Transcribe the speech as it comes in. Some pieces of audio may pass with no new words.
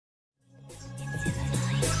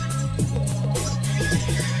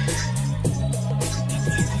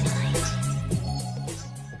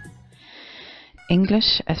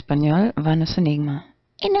English, Español, VanosEnigmA.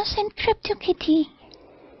 Innocent CryptoKitty.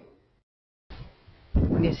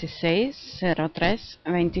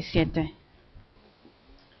 16/03/27.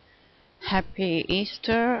 Happy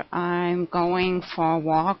Easter. I'm going for a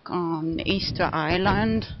walk on Easter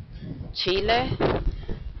Island, Chile.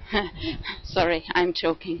 Sorry, I'm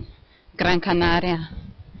joking. Gran Canaria.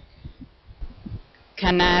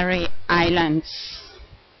 Canary Islands.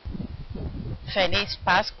 Feliz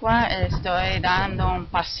Pascua. Estoy dando un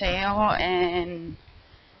paseo en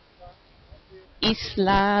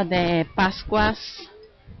Isla de Pascuas,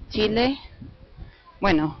 Chile.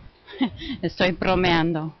 Bueno, estoy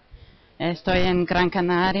bromeando. Estoy en Gran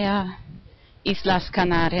Canaria, Islas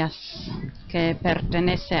Canarias, que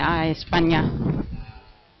pertenece a España.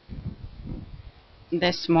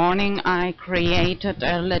 This morning I created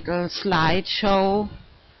a little slideshow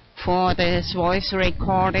for this voice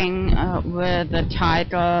recording with the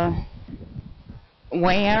title,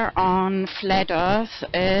 "Where on Flat Earth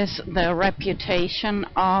is the Reputation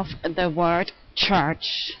of the Word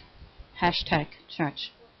Church?"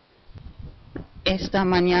 #Church. Esta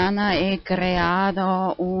mañana he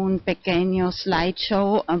creado un pequeño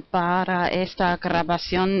slideshow para esta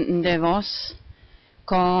grabación de voz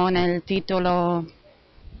con el título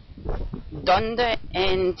 ¿Dónde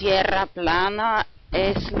en tierra plana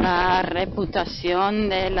es la reputación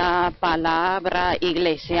de la palabra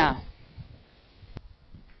iglesia?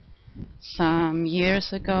 Some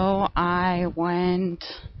years ago I went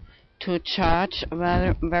to church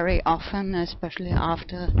very often, especially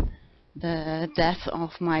after the death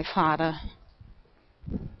of my father.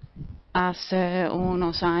 Hace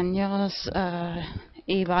unos años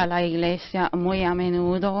iba a la iglesia muy a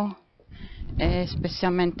menudo,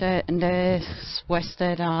 especialmente después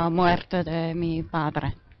de la muerte de mi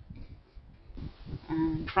padre.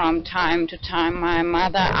 And from time to time my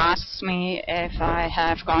mother asks me if I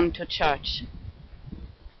have gone to church.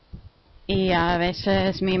 Y a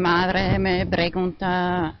veces mi madre me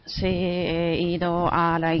pregunta si he ido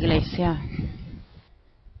a la iglesia.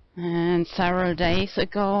 And several days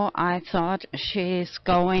ago I thought she's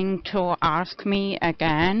going to ask me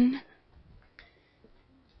again.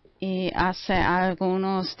 Y hace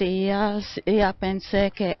algunos días ya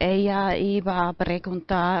pensé que ella iba a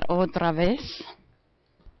preguntar otra vez.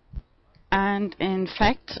 And in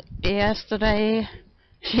fact, yesterday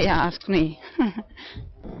she asked me.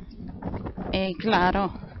 Y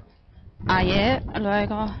claro, ayer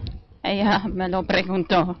luego ella me lo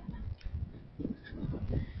preguntó.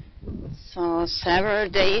 So several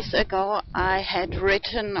days ago I had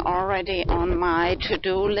written already on my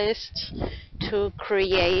to-do list to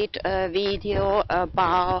create a video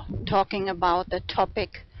about talking about the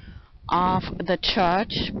topic of the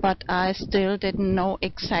church, but I still didn't know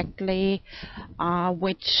exactly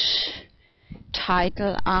which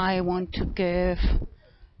title I want to give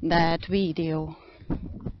that video.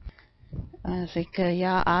 Así que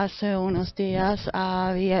ya hace unos días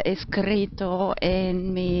había escrito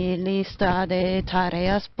en mi lista de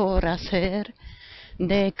tareas por hacer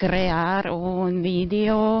de crear un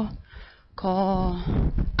video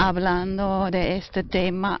hablando de este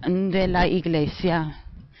tema de la iglesia.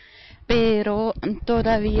 Pero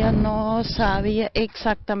todavía no sabía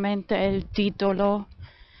exactamente el título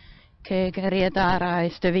que quería dar a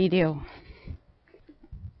este video.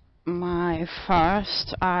 My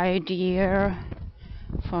first idea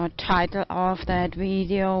for title of that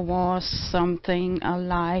video was something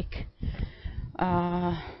like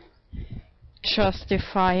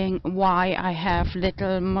justifying why I have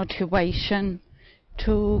little motivation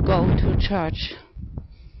to go to church.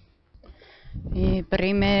 Mi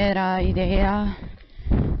primera idea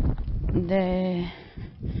de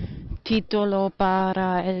título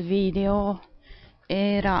para el video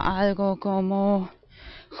era algo como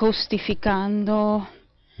justificando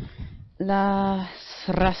las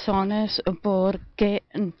razones por qué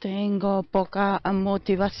tengo poca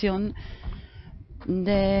motivación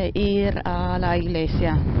de ir a la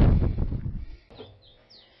iglesia.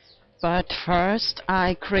 But first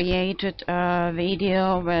I created a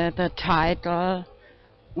video with the title,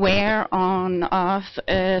 "Where on Earth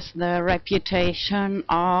is the Reputation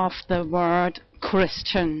of the Word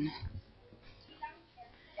Christian?"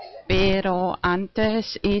 Pero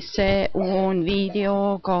antes hice un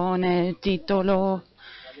video con el título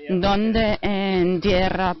 ¿Dónde en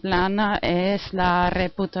tierra plana es la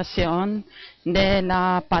reputación de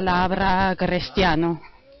la palabra cristiano?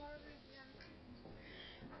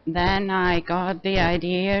 Then I got the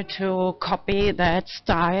idea to copy that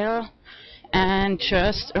style and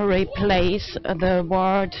just replace the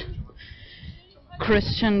word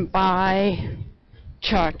Christian by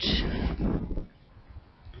church.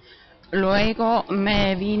 Luego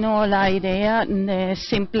me vino la idea de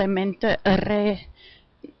simplemente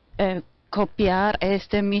copiar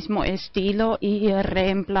este mismo estilo y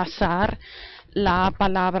reemplazar la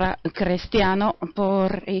palabra cristiano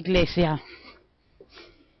por iglesia.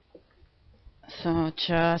 So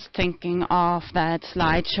just thinking of that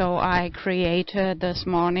slideshow I created this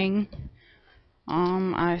morning,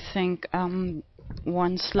 I think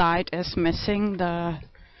one slide is missing, the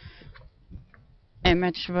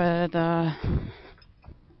image with a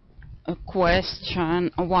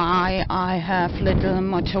question why I have little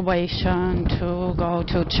motivation to go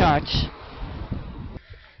to church.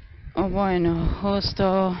 Bueno,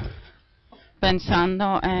 justo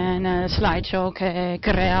pensando en el slideshow que he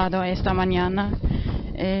creado esta mañana,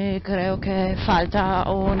 creo que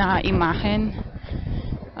falta una imagen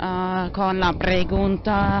con la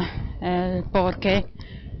pregunta el por qué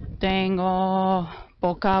tengo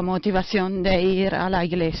poca motivación de ir a la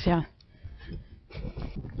iglesia.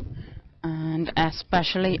 And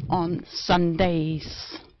especially on Sundays,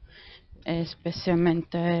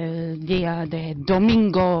 especialmente el día de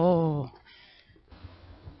domingo.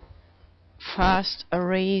 First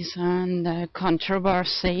reason, the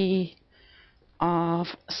controversy of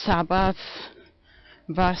Sabbath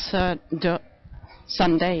versus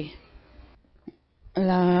Sunday.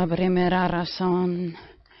 La primera razón,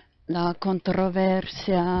 la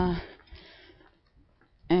controversia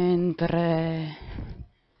entre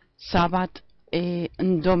Sabbath y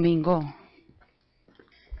domingo.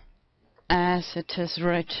 As it is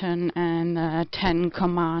written in the Ten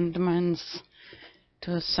Commandments,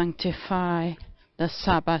 to sanctify the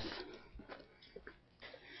Sabbath.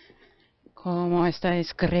 Como está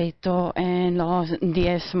escrito en los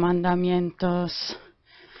 10 mandamientos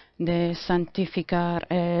de santificar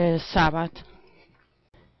el Sabbath.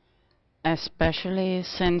 Especially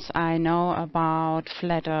since I know about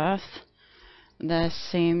flat earth, this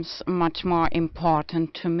seems much more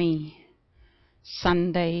important to me.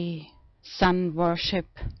 Sunday, sun worship,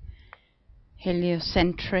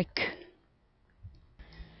 heliocentric.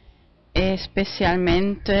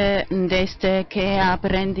 Especialmente desde que he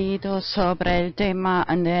aprendido sobre el tema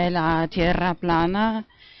de la tierra plana,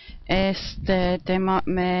 este tema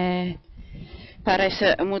me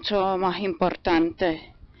parece mucho más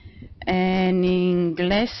importante. En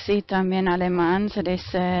inglés y también alemán se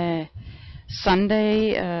dice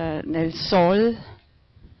Sunday, del sol,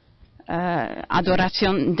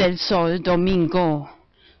 adoración del sol, domingo.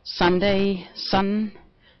 Sunday, sun,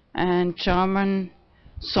 and German,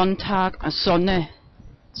 Sonntag, Sonne,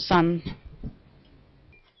 sun.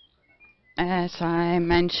 As I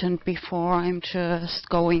mentioned before, I'm just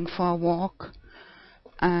going for a walk,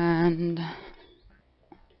 and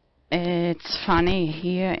it's funny,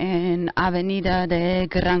 here in Avenida de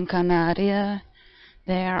Gran Canaria,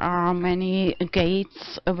 there are many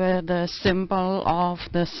gates with the symbol of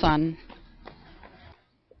the sun.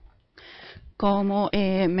 Como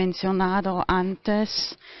he mencionado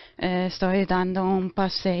antes, estoy dando un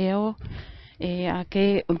paseo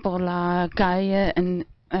aquí por la calle,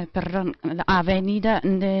 la avenida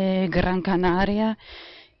de Gran Canaria,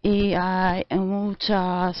 y hay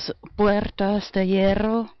muchas puertas de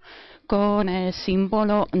hierro con el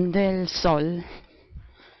símbolo del sol.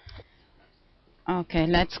 Okay,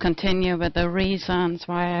 let's continue with the reasons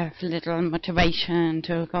why I have little motivation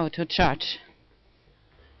to go to church.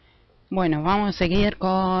 Bueno, vamos a seguir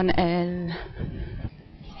con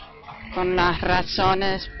las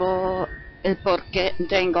razones por el por qué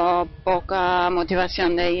tengo poca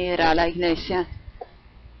motivación de ir a la iglesia.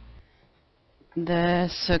 The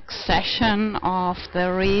succession of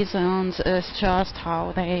the reasons is just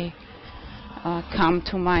how they come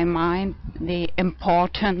to my mind. The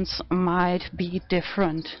importance might be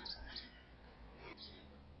different.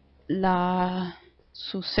 La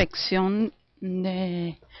sucesión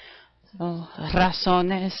de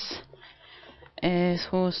razones es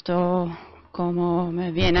justo como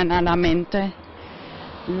me vienen a la mente.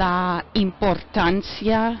 La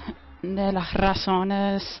importancia de las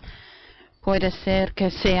razones puede ser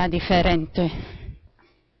que sea diferente.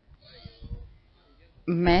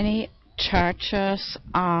 Many churches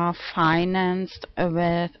are financed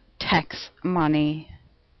with tax money.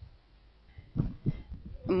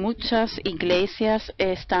 Muchas iglesias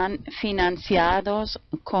están financiados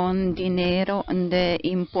con dinero de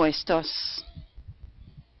impuestos.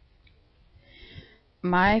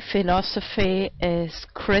 My philosophy is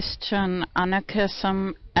Christian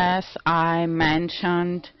anarchism, as I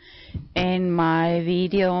mentioned in my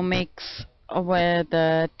video mix with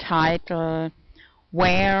the title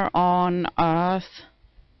 "Where on Earth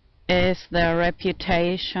is the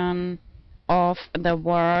Reputation of the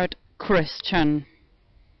Word Christian.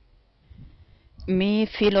 Mi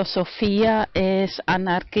filosofía es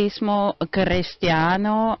anarquismo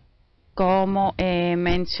cristiano, como he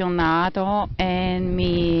mencionado en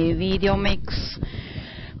mi video mix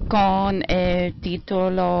con el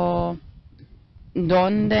título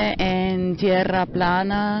 ¿Dónde en tierra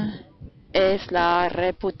plana es la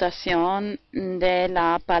reputación de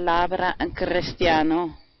la palabra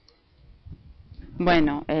cristiano?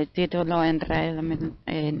 Bueno, el título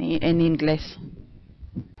en inglés.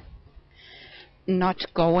 Not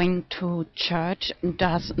going to church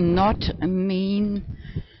does not mean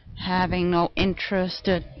having no interest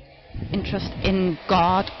in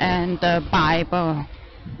God and the Bible.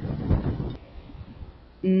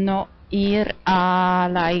 No ir a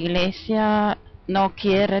la iglesia no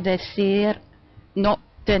quiere decir no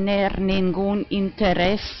tener ningún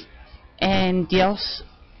interés en Dios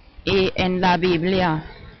y en la Biblia.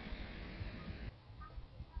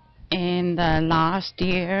 In the last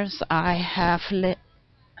years, I have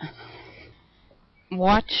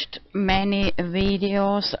watched many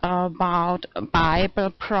videos about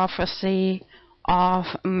Bible prophecy of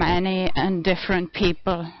many and different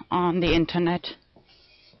people on the internet.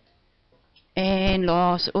 En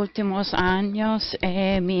los últimos años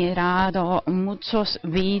he mirado muchos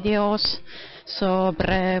videos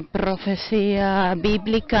sobre profecía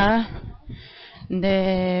bíblica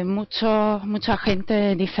de mucha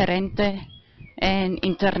gente diferente en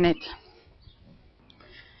internet.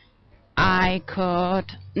 I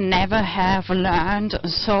could never have learned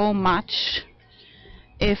so much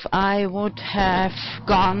if I would have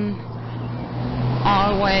gone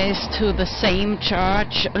always to the same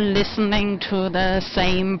church, listening to the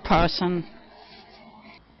same person.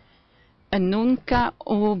 Nunca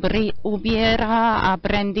hubiera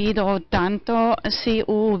aprendido tanto si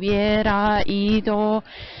hubiera ido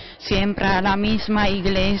siempre a la misma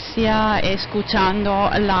iglesia, escuchando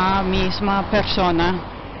la misma persona.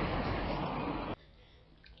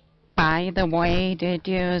 By the way, did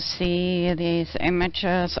you see these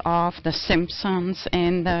images of the Simpsons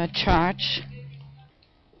in the church?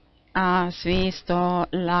 ¿Has visto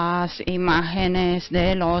las imágenes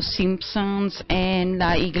de los Simpsons en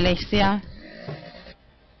la iglesia?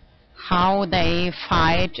 How they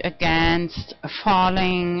fight against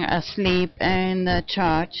falling asleep in the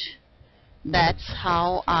church. That's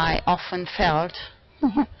how I often felt.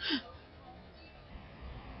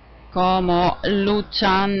 Como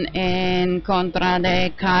luchan en contra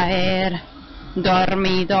de caer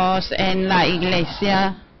dormidos en la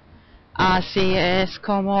iglesia. Así es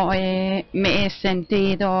como me he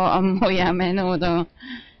sentido muy a menudo.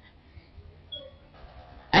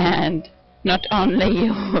 And not only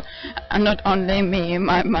you, not only me,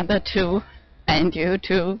 my mother too, and you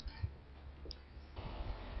too.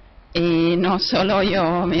 Y no solo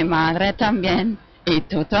yo, mi madre también, y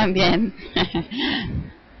tú también.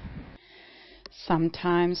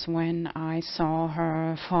 Sometimes when I saw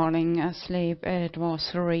her falling asleep, it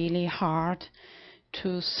was really hard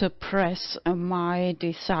to suppress my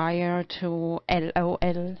desire to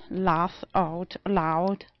LOL, laugh out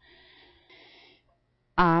loud.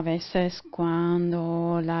 A veces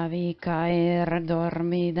cuando la vi caer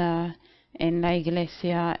dormida en la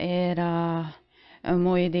iglesia era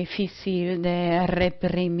muy difícil de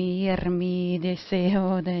reprimir mi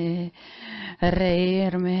deseo de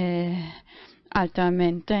reírme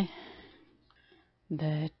altamente.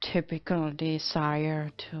 The typical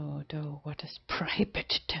desire to do what is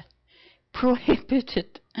prohibited.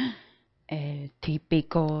 El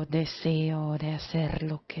típico deseo de hacer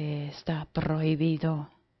lo que está prohibido.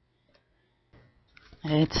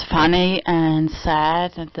 It's funny and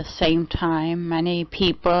sad at the same time. Many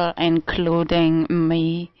people, including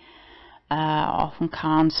me, often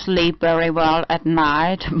can't sleep very well at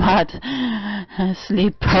night, but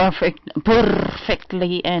sleep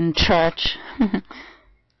perfectly in church.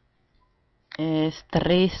 Es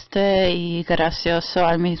triste y gracioso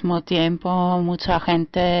al mismo tiempo. Mucha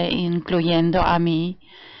gente, incluyendo a mí,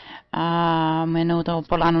 a menudo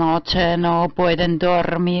por la noche no pueden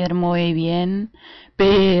dormir muy bien,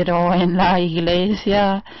 pero en la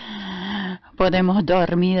iglesia podemos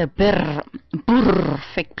dormir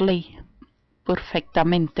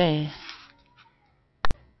perfectamente.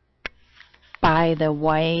 By the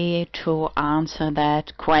way, to answer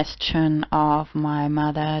that question of my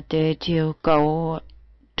mother, did you go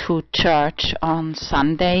to church on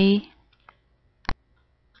Sunday?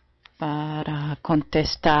 Para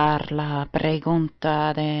contestar la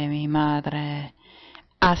pregunta de mi madre,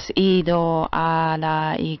 ¿has ido a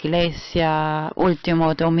la iglesia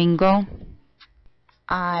último domingo?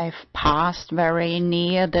 I've passed very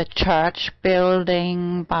near the church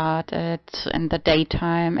building, but it's in the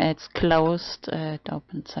daytime it's closed. It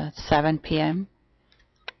opens at 7 p.m.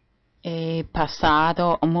 He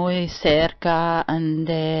pasado muy cerca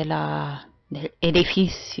del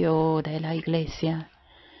edificio de la iglesia.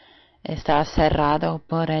 Está cerrado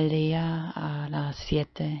por el día, a las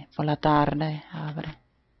 7 por la tarde abre.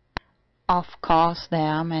 Of course, there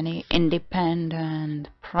are many independent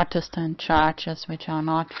Protestant churches which are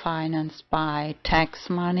not financed by tax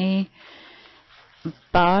money,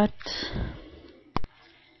 but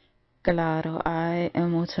claro, hay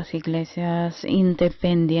muchas iglesias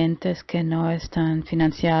independientes que no están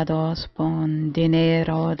financiados con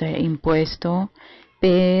dinero de impuesto,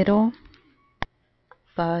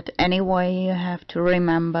 but anyway, you have to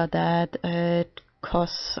remember that it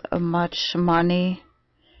costs much money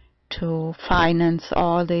to finance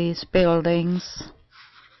all these buildings.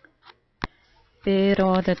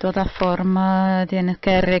 Pero de toda forma tienes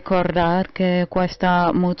que recordar que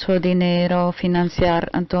cuesta mucho dinero financiar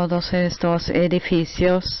todos estos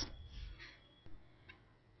edificios.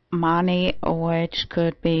 Money which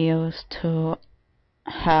could be used to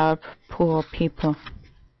help poor people.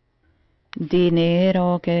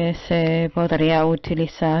 Dinero que se podría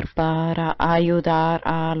utilizar para ayudar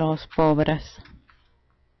a los pobres.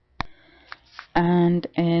 And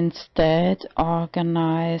instead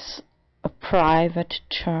organize private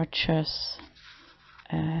churches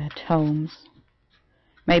at homes.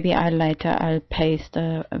 Maybe I'll paste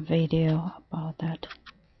a video about that.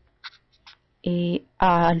 Y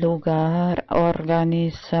al lugar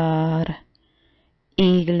organizar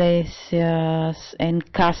iglesias en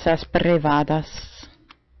casas privadas.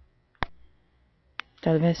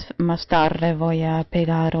 Tal vez más tarde voy a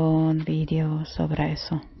pegar un video sobre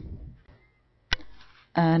eso.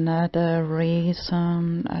 Another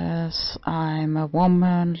reason is I'm a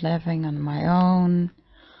woman living on my own,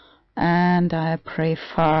 and I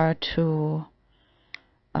prefer to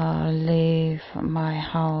leave my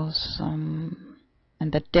house in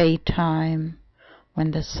the daytime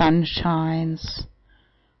when the sun shines,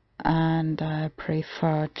 and I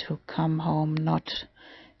prefer to come home not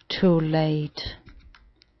too late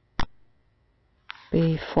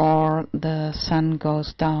before the sun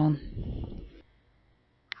goes down.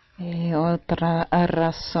 Y otra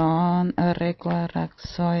razón, recuerda que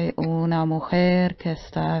soy una mujer que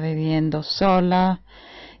está viviendo sola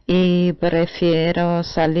y prefiero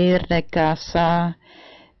salir de casa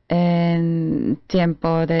en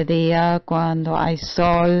tiempo de día cuando hay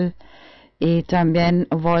sol y también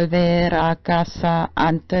volver a casa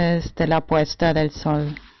antes de la puesta del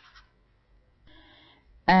sol.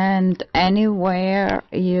 And anywhere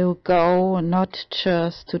you go, not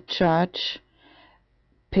just to church,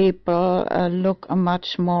 people look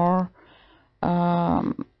much more,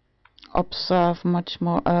 observe much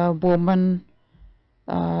more a woman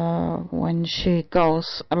when she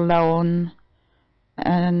goes alone,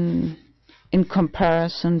 and in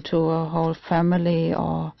comparison to a whole family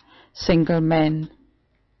or single men.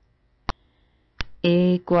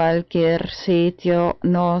 Y cualquier sitio,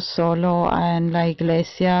 no solo en la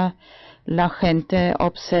iglesia, la gente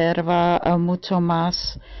observa mucho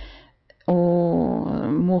más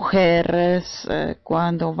mujeres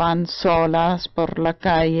cuando van solas por la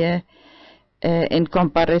calle en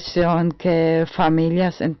comparación que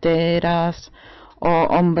familias enteras o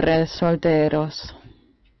hombres solteros.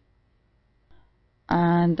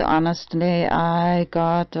 And honestly, I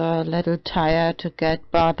got a little tired to get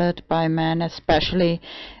bothered by men, especially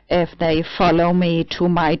if they follow me to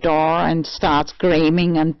my door and start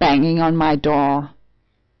screaming and banging on my door.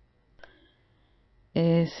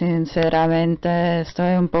 Y sinceramente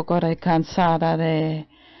estoy un poco cansada de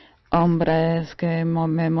hombres que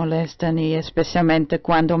me molestan, y especialmente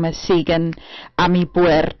cuando me siguen a mi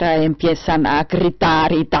puerta y empiezan a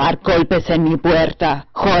gritar y dar golpes en mi puerta.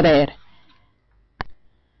 Joder.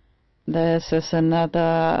 This is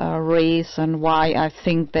another reason why I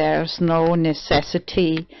think there's no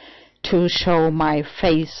necessity to show my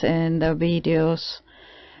face in the videos.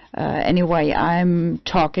 Anyway, I'm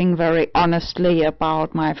talking very honestly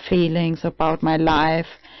about my feelings, about my life.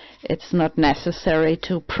 It's not necessary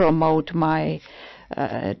to promote my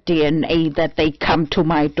DNA that they come to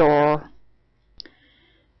my door.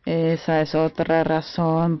 Esa es otra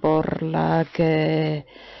razón por la que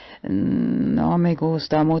no me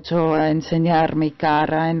gusta mucho enseñar mi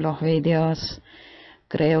cara en los vídeos.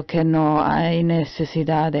 Creo que no hay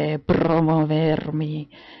necesidad de promover mi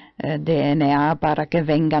DNA para que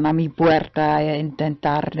vengan a mi puerta e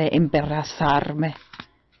intentar de embarazarme.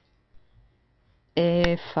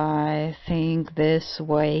 If I think this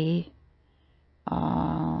way,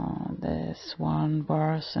 There's one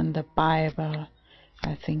verse in the Bible,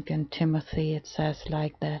 I think in Timothy, it says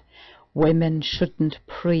like the women shouldn't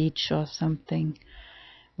preach or something,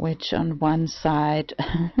 which on one side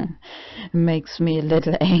makes me a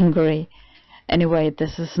little angry. Anyway,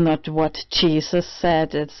 this is not what Jesus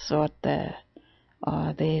said, it's what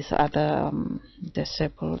these other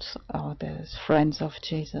disciples or these friends of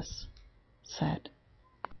Jesus said.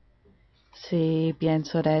 Si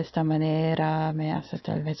pienso de esta manera, me hace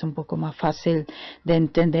tal vez un poco más fácil de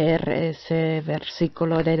entender ese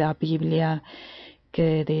versículo de la Biblia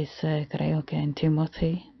que dice, creo que en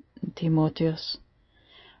Timoteos,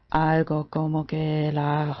 algo como que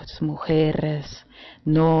las mujeres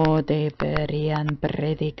no deberían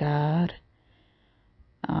predicar.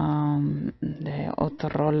 De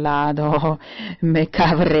otro lado, me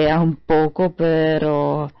cabrea un poco,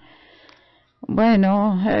 pero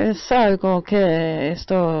bueno, es algo que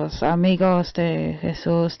estos amigos de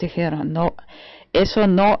Jesús dijeron. No, eso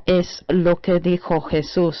no es lo que dijo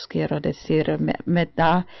Jesús, quiero decir. Me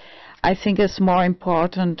da, I think it's more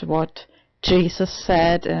important what Jesus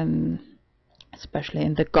said, and especially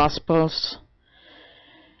in the Gospels,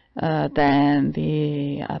 than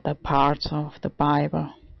the other parts of the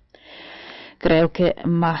Bible. Creo que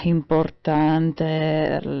más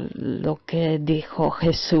importante lo que dijo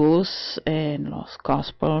Jesús en los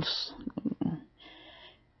Gospels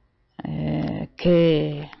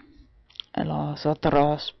que las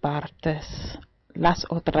otras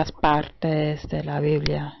partes de la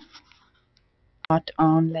Biblia. Not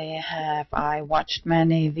only have I watched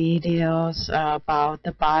many videos about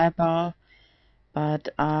the Bible, but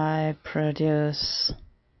I produce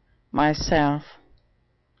myself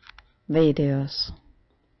videos,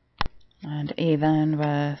 and even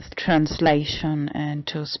with translation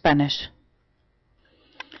into Spanish.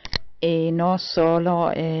 Y no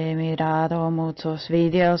solo he mirado muchos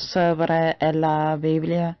videos sobre la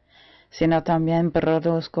Biblia, sino también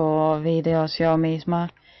produzco videos yo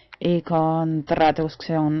misma y con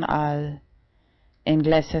traducción al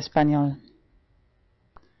inglés-español.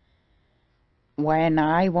 When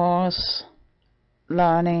I was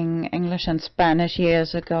learning English and Spanish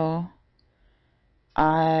years ago,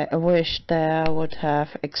 I wish there would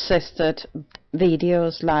have existed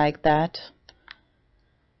videos like that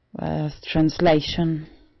with translation.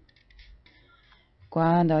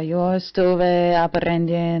 Cuando yo estuve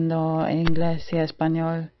aprendiendo inglés y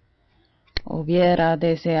español, hubiera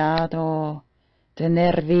deseado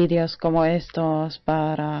tener videos como estos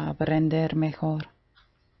para aprender mejor.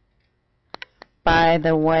 By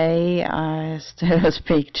the way, I still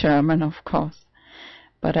speak German, of course,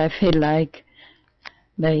 but I feel like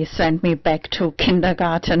they sent me back to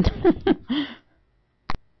kindergarten.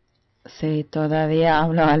 Sí, todavía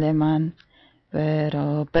hablo alemán,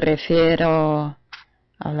 pero prefiero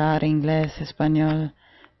hablar inglés, español,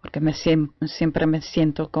 porque siempre me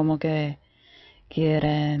siento como que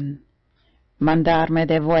quieren mandarme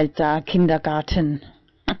de vuelta a kindergarten.